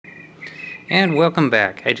And welcome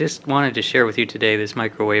back. I just wanted to share with you today this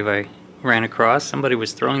microwave I ran across. Somebody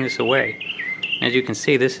was throwing this away. As you can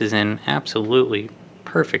see, this is in absolutely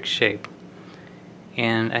perfect shape.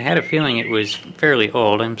 And I had a feeling it was fairly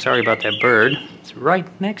old. I'm sorry about that bird. It's right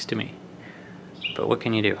next to me. But what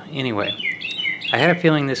can you do? Anyway, I had a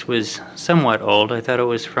feeling this was somewhat old. I thought it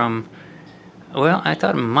was from, well, I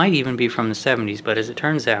thought it might even be from the 70s, but as it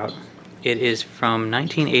turns out, it is from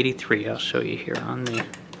 1983. I'll show you here on the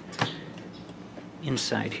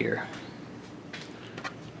inside here.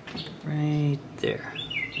 Right there.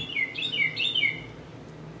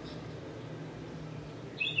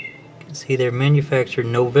 You can see they're manufactured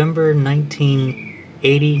November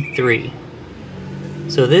 1983.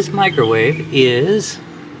 So this microwave is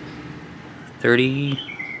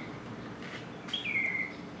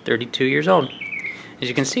 32 years old. As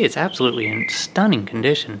you can see, it's absolutely in stunning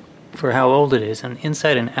condition for how old it is, and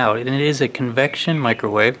inside and out. And it is a convection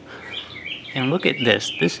microwave. And look at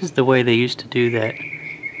this. This is the way they used to do that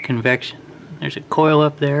convection. There's a coil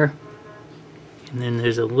up there, and then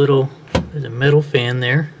there's a metal fan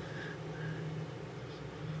there.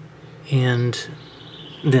 And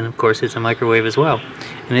then of course it's a microwave as well.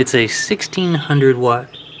 And it's a 1600 watt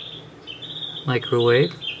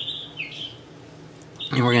microwave.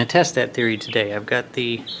 And we're going to test that theory today. I've got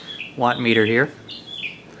the watt meter here.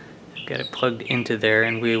 I've got it plugged into there,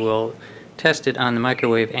 and we will test it on the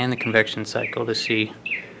microwave and the convection cycle to see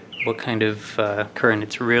what kind of current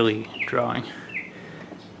it's really drawing.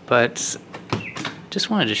 But just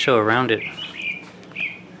wanted to show around it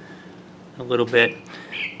a little bit.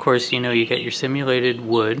 Of course, you know, you got your simulated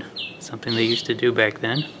wood, something they used to do back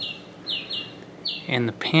then. And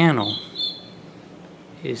the panel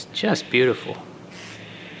is just beautiful.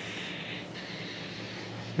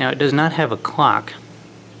 Now, it does not have a clock.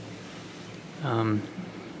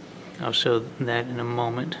 I'll show that in a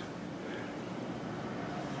moment.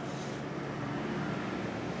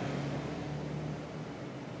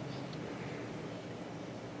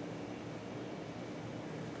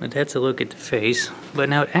 But that's a look at the face. But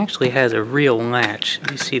now it actually has a real latch.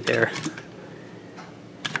 You see there.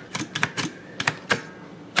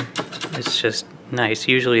 It's just nice.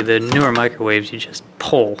 Usually the newer microwaves you just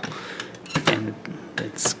pull, and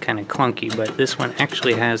it's kind of clunky, but this one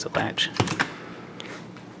actually has a latch.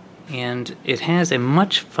 And it has a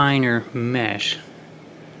much finer mesh,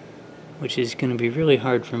 which is going to be really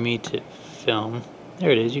hard for me to film. There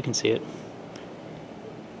it is, you can see it.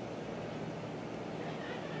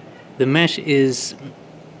 The mesh is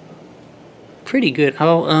pretty good.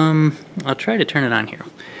 I'll try to turn it on here.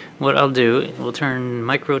 What I'll do, we'll turn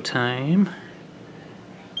micro time.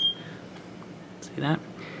 See that?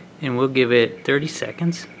 And we'll give it 30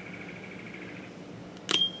 seconds.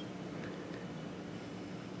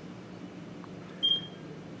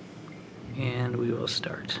 And we will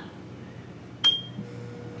start.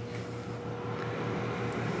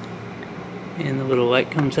 And the little light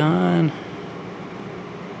comes on.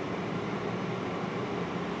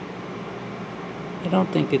 I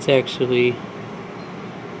don't think it's actually,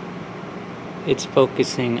 it's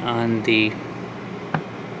focusing on the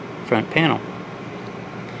front panel.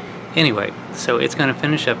 Anyway, so it's going to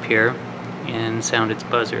finish up here and sound its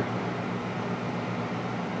buzzer.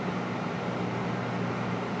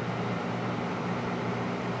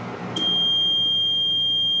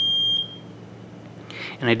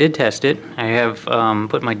 And I did test it. I have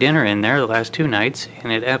put my dinner in there the last 2 nights,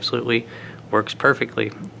 and it absolutely works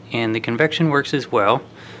perfectly. And the convection works as well.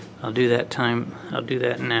 I'll do that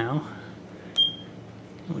now.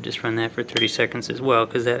 We'll just run that for 30 seconds as well,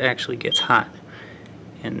 because that actually gets hot.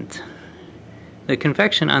 And the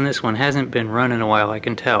convection on this one hasn't been run in a while, I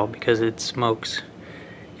can tell, because it smokes.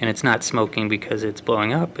 And it's not smoking because it's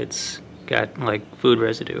blowing up. It's got like food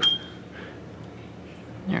residue.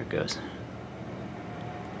 There it goes.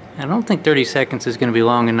 I don't think 30 seconds is going to be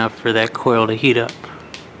long enough for that coil to heat up.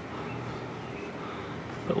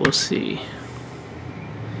 But we'll see.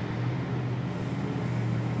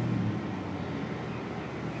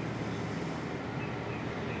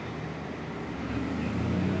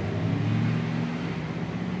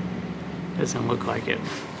 Doesn't look like it.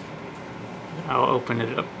 I'll open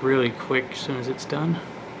it up really quick as soon as it's done.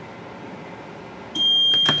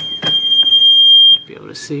 Might be able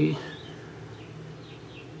to see.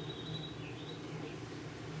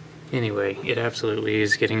 Anyway, it absolutely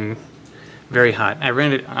is getting very hot. I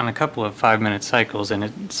ran it on a couple of 5-minute cycles, and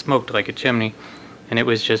it smoked like a chimney, and it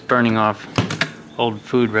was just burning off old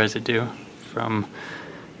food residue from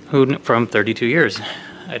 32 years.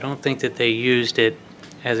 I don't think that they used it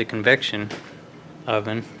as a convection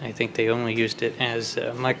oven. I think they only used it as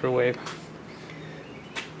a microwave.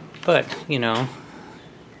 But, you know,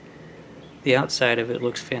 the outside of it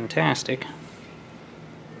looks fantastic.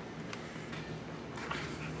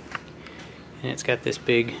 And it's got this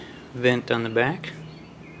big vent on the back.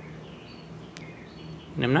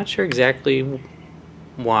 And I'm not sure exactly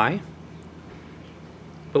why.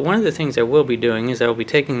 But one of the things I will be doing is I will be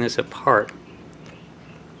taking this apart.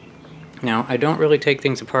 Now, I don't really take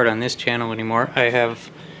things apart on this channel anymore. I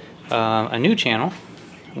have a new channel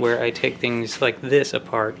where I take things like this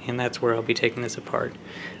apart, and that's where I'll be taking this apart.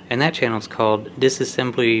 And that channel is called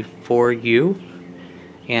Disassembly for You.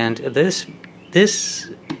 And this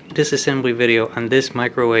disassembly video on this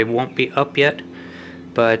microwave won't be up yet,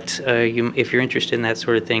 but if you're interested in that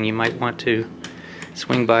sort of thing, you might want to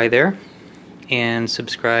swing by there and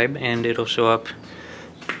subscribe, and it'll show up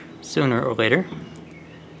sooner or later.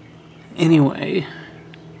 Anyway,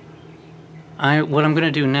 what I'm going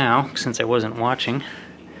to do now, since I wasn't watching,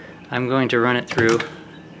 I'm going to run it through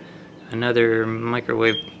another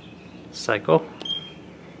microwave cycle.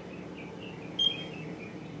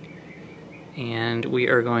 And we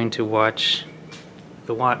are going to watch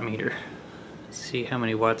the watt meter, see how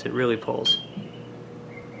many watts it really pulls.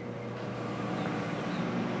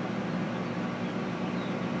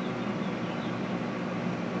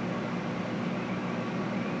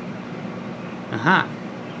 Aha!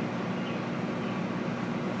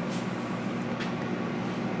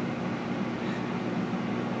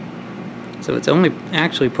 So it's only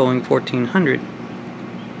actually pulling 1400.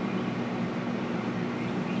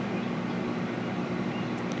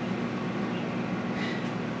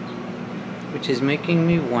 Which is making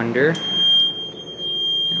me wonder.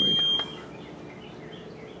 There we go.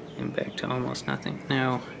 And back to almost nothing.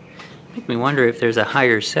 Now, make me wonder if there's a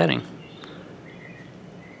higher setting.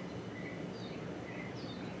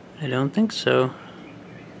 I don't think so.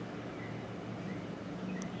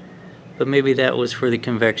 But maybe that was for the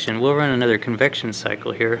convection. We'll run another convection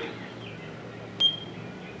cycle here.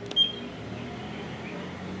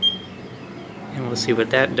 And we'll see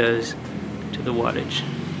what that does to the wattage.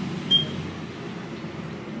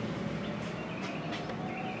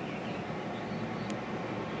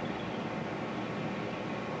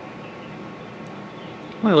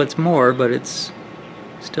 Well, it's more, but it's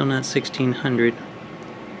still not 1600.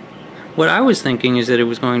 What I was thinking is that it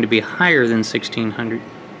was going to be higher than 1600.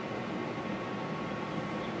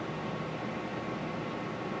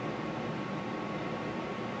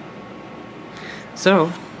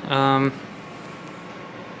 So,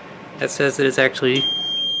 that says that it's actually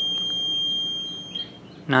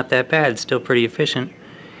not that bad, still pretty efficient.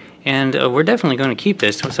 And we're definitely going to keep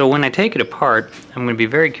this. So when I take it apart, I'm going to be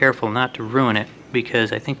very careful not to ruin it,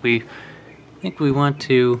 because I think we want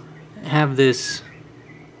to have this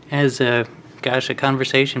as a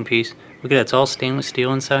conversation piece. Look at that, it's all stainless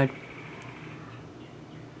steel inside.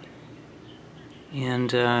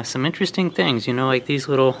 And some interesting things, you know, like these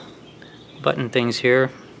little button things here.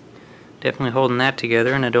 Definitely holding that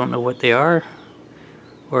together, and I don't know what they are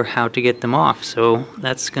or how to get them off, so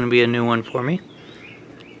that's going to be a new one for me.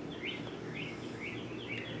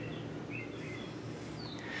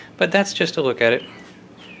 But that's just a look at it.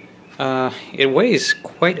 It weighs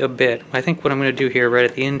quite a bit. I think what I'm going to do here right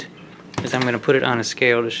at the end is I'm going to put it on a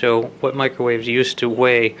scale to show what microwaves used to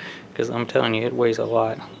weigh, because I'm telling you, it weighs a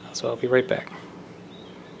lot. So I'll be right back.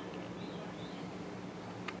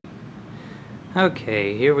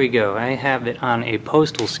 Okay, here we go. I have it on a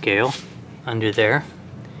postal scale under there,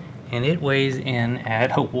 and it weighs in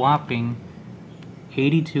at a whopping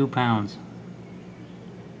 82 pounds.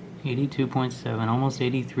 82.7, almost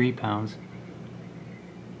 83 pounds.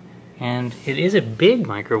 And it is a big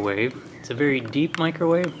microwave. It's a very deep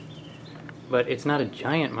microwave, but it's not a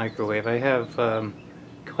giant microwave. I have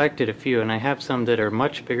collected a few, and I have some that are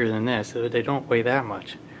much bigger than this, so they don't weigh that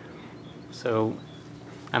much. So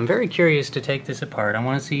I'm very curious to take this apart. I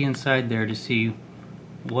want to see inside there to see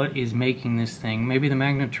what is making this thing. Maybe the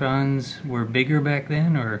magnetrons were bigger back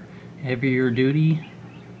then, or heavier duty,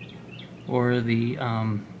 or the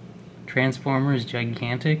transformers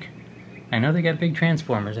gigantic. I know they got big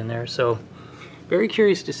transformers in there, so very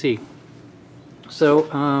curious to see.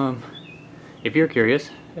 So if you're curious,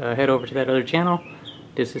 head over to that other channel,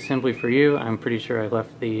 Disassembly for You. I'm pretty sure I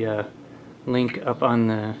left the link up on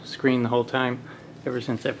the screen the whole time ever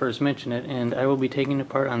since I first mentioned it, and I will be taking it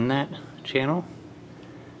apart on that channel.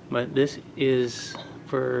 But this is,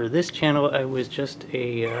 for this channel, it was just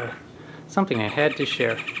a something I had to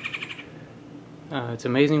share. It's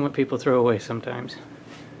amazing what people throw away sometimes.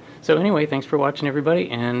 So anyway, thanks for watching,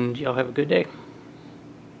 everybody, and y'all have a good day.